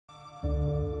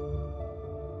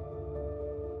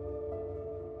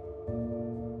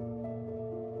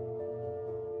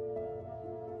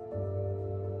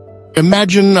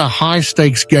Imagine a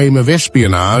high-stakes game of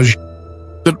espionage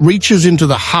that reaches into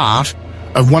the heart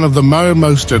of one of the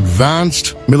most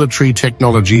advanced military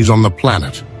technologies on the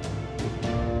planet.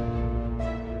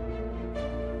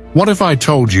 What if I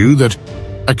told you that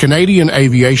a Canadian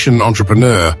aviation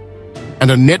entrepreneur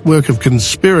and a network of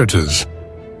conspirators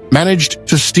managed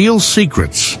to steal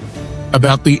secrets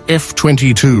about the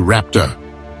F-22 Raptor?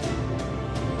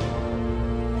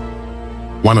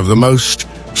 One of the most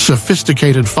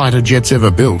sophisticated fighter jets ever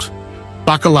built.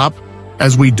 Buckle up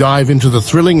as we dive into the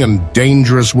thrilling and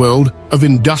dangerous world of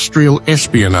industrial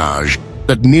espionage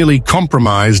that nearly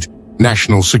compromised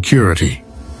national security.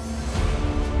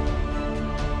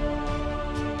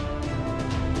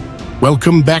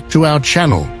 Welcome back to our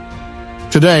channel.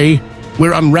 Today,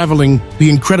 we're unraveling the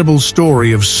incredible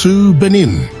story of Su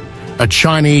Benin, a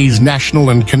Chinese national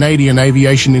and Canadian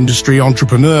aviation industry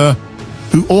entrepreneur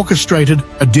who orchestrated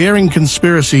a daring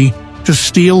conspiracy to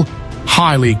steal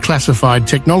highly classified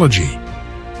technology.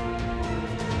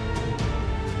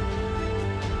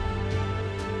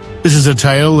 This is a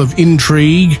tale of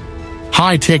intrigue,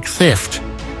 high-tech theft,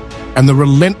 and the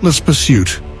relentless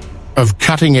pursuit of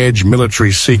cutting-edge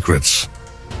military secrets.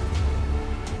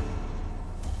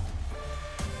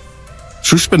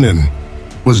 Su Benin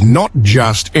was not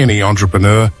just any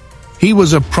entrepreneur. He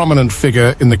was a prominent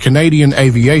figure in the Canadian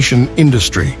aviation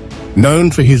industry,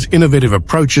 known for his innovative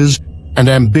approaches and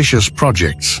ambitious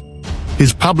projects.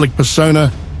 His public persona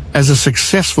as a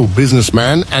successful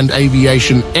businessman and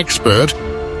aviation expert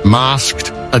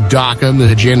masked a darker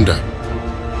agenda.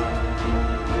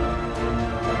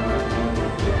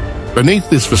 Beneath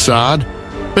this facade,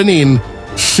 Benin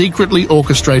secretly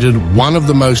orchestrated one of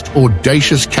the most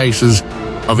audacious cases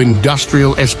of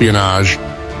industrial espionage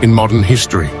in modern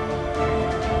history.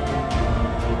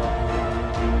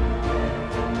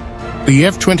 The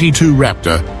F-22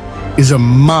 Raptor is a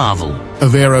marvel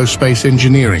of aerospace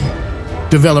engineering,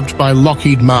 developed by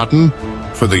Lockheed Martin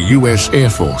for the US Air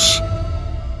Force.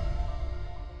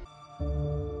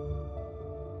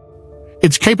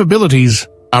 Its capabilities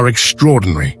are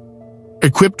extraordinary,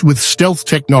 equipped with stealth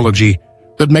technology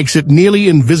that makes it nearly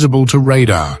invisible to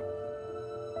radar.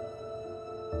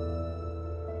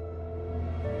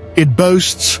 It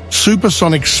boasts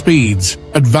supersonic speeds,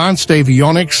 advanced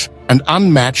avionics, and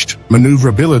unmatched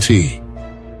maneuverability.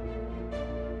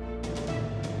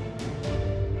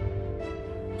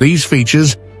 These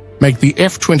features make the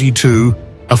F-22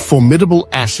 a formidable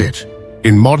asset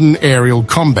in modern aerial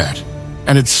combat,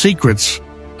 and its secrets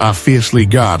are fiercely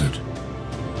guarded.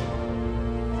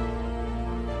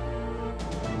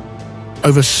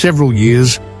 Over several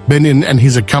years, Benin and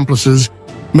his accomplices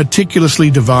meticulously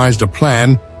devised a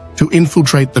plan to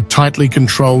infiltrate the tightly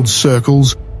controlled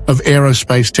circles of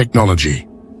aerospace technology.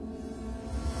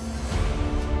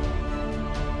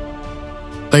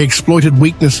 They exploited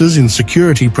weaknesses in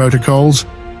security protocols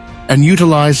and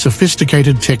utilized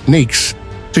sophisticated techniques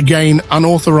to gain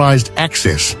unauthorized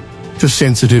access to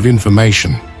sensitive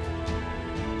information.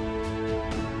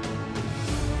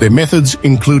 Their methods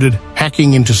included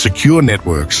hacking into secure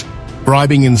networks,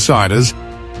 bribing insiders,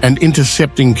 and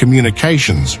intercepting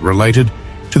communications related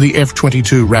to the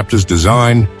F-22 Raptor's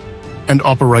design and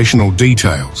operational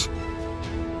details.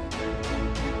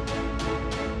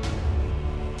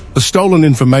 The stolen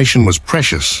information was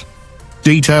precious.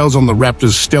 Details on the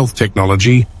Raptor's stealth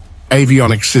technology,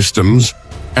 avionics systems,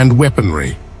 and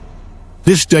weaponry.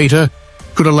 This data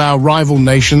could allow rival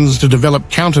nations to develop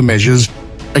countermeasures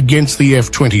against the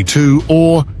F-22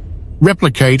 or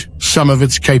replicate some of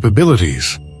its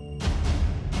capabilities.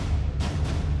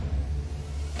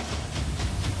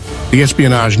 The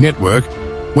espionage network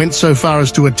went so far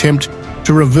as to attempt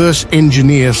to reverse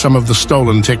engineer some of the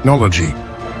stolen technology,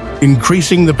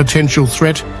 increasing the potential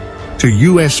threat to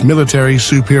US military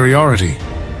superiority.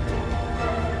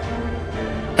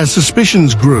 As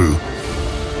suspicions grew,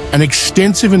 an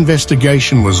extensive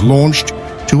investigation was launched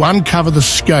to uncover the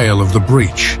scale of the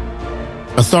breach.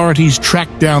 Authorities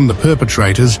tracked down the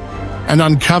perpetrators and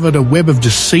uncovered a web of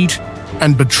deceit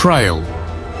and betrayal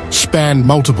spanned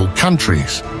multiple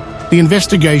countries. The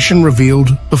investigation revealed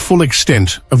the full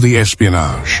extent of the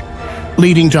espionage,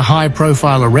 leading to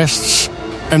high-profile arrests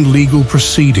and legal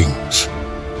proceedings.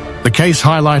 The case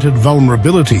highlighted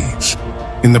vulnerabilities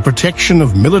in the protection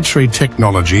of military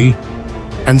technology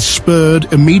and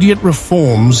spurred immediate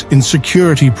reforms in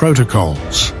security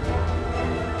protocols.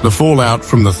 The fallout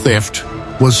from the theft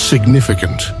was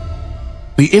significant.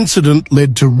 The incident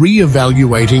led to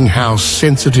re-evaluating how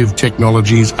sensitive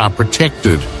technologies are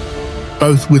protected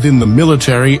both within the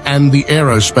military and the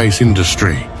aerospace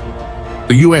industry.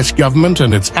 The US government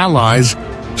and its allies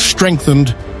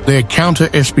strengthened their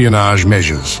counter-espionage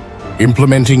measures,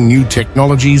 implementing new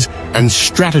technologies and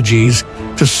strategies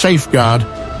to safeguard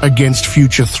against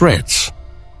future threats.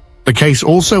 The case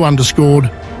also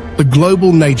underscored the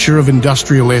global nature of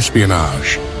industrial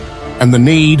espionage and the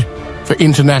need for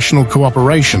international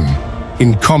cooperation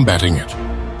in combating it.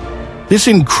 This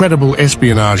incredible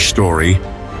espionage story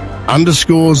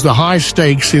underscores the high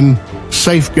stakes in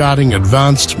safeguarding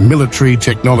advanced military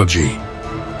technology.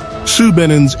 Sue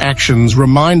Benin's actions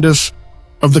remind us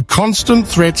of the constant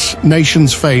threats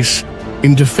nations face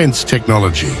in defense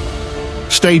technology.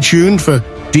 Stay tuned for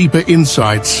deeper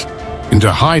insights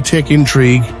into high-tech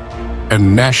intrigue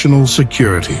and national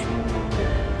security.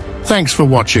 Thanks for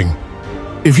watching.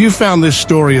 If you found this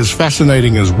story as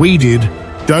fascinating as we did,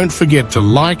 don't forget to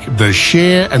like,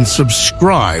 share, and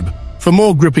subscribe for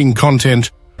more gripping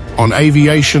content on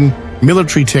aviation,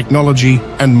 military technology,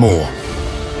 and more.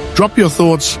 Drop your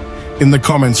thoughts in the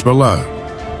comments below.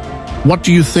 What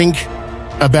do you think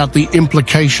about the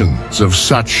implications of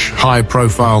such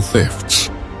high-profile thefts?